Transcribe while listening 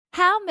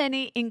How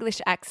many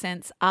English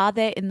accents are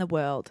there in the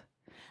world?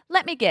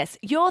 Let me guess,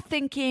 you're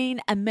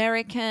thinking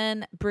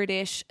American,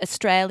 British,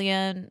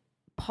 Australian,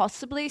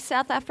 possibly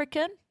South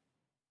African?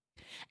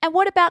 And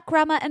what about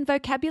grammar and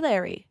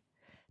vocabulary?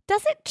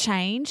 Does it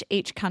change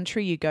each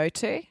country you go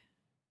to?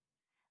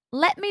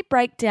 Let me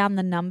break down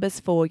the numbers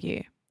for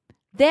you.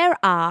 There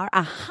are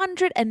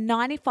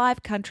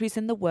 195 countries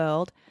in the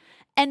world,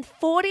 and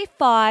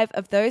 45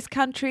 of those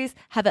countries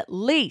have at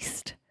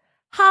least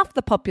half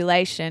the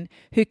population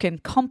who can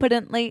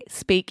competently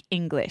speak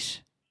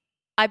English.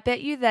 I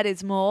bet you that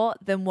is more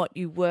than what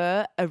you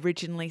were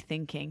originally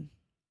thinking.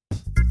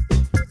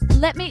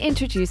 Let me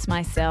introduce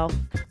myself.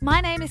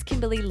 My name is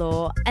Kimberly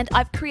Law, and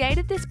I've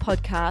created this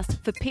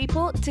podcast for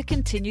people to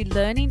continue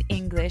learning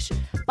English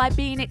by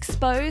being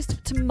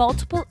exposed to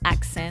multiple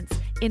accents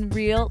in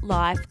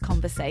real-life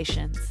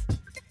conversations.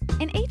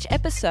 In each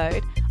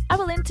episode, I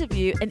will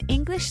interview an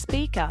English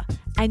speaker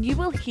and you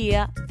will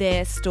hear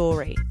their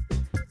story.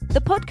 The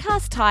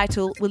podcast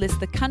title will list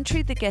the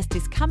country the guest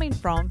is coming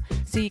from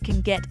so you can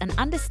get an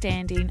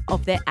understanding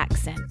of their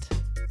accent.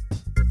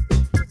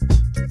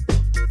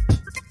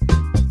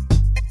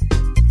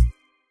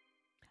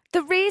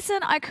 The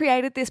reason I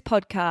created this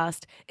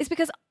podcast is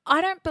because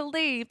I don't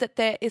believe that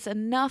there is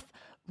enough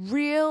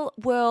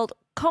real-world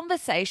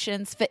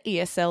conversations for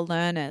ESL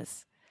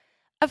learners.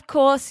 Of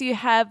course, you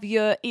have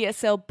your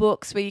ESL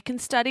books where you can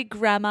study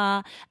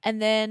grammar,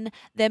 and then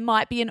there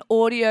might be an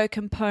audio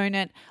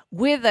component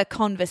with a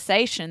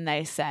conversation,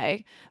 they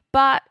say,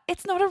 but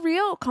it's not a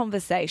real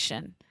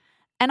conversation.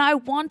 And I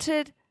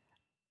wanted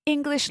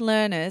English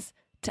learners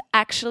to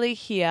actually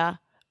hear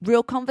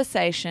real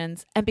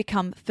conversations and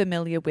become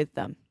familiar with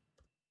them.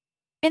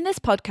 In this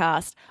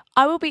podcast,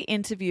 I will be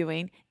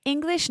interviewing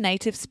English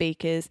native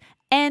speakers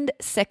and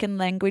second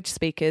language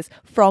speakers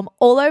from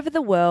all over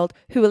the world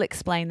who will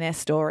explain their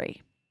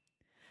story.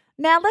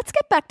 Now, let's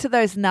get back to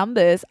those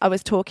numbers I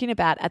was talking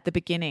about at the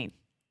beginning.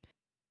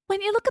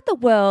 When you look at the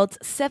world's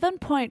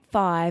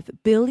 7.5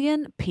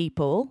 billion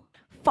people,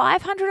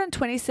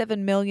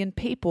 527 million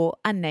people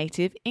are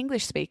native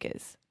English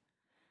speakers.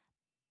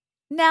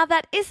 Now,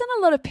 that isn't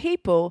a lot of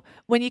people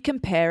when you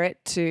compare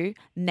it to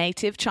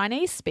native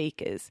Chinese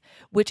speakers,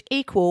 which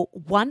equal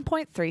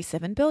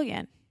 1.37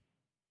 billion.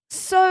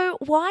 So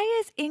why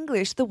is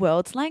English the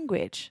world's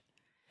language?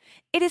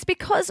 It is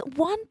because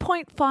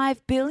 1.5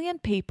 billion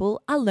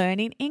people are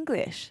learning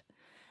English.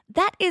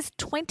 That is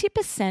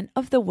 20%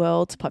 of the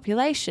world's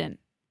population.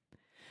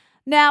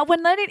 Now,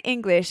 when learning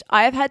English,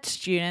 I have had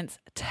students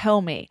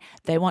tell me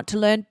they want to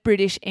learn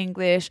British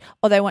English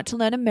or they want to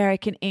learn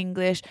American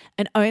English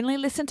and only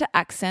listen to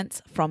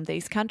accents from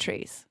these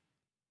countries.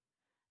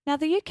 Now,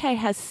 the UK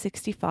has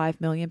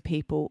 65 million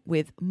people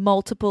with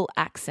multiple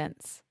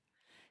accents.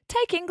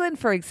 Take England,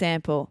 for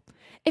example.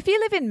 If you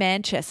live in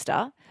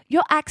Manchester,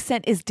 your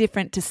accent is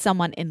different to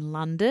someone in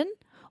London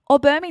or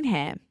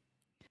Birmingham.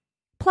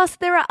 Plus,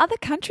 there are other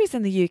countries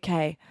in the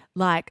UK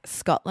like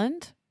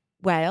Scotland,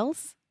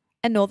 Wales,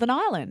 and Northern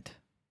Ireland.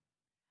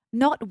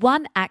 Not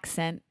one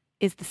accent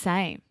is the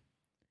same.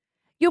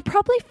 You'll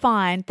probably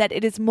find that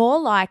it is more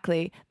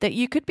likely that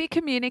you could be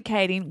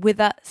communicating with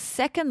a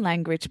second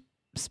language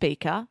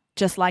speaker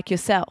just like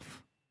yourself.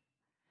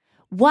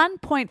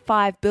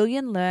 1.5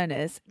 billion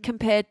learners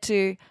compared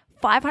to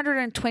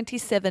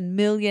 527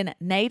 million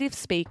native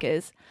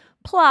speakers,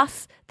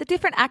 plus the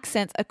different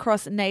accents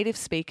across native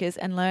speakers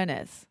and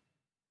learners.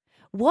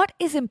 What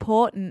is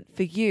important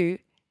for you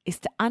is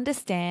to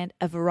understand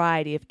a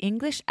variety of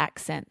English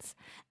accents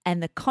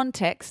and the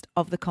context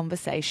of the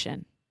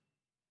conversation.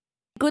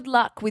 Good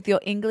luck with your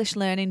English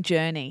learning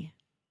journey.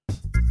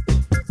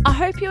 I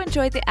hope you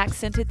enjoyed the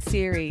Accented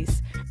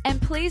series,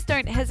 and please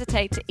don't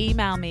hesitate to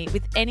email me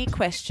with any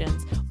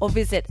questions or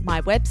visit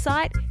my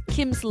website,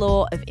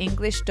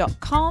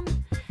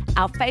 kimslawoфenglish.com,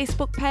 our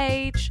Facebook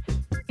page,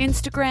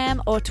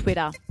 Instagram or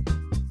Twitter.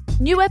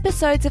 New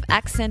episodes of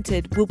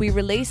Accented will be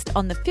released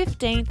on the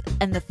 15th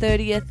and the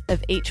 30th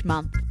of each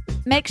month.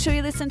 Make sure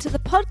you listen to the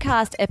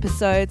podcast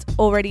episodes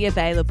already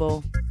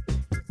available.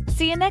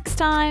 See you next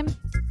time.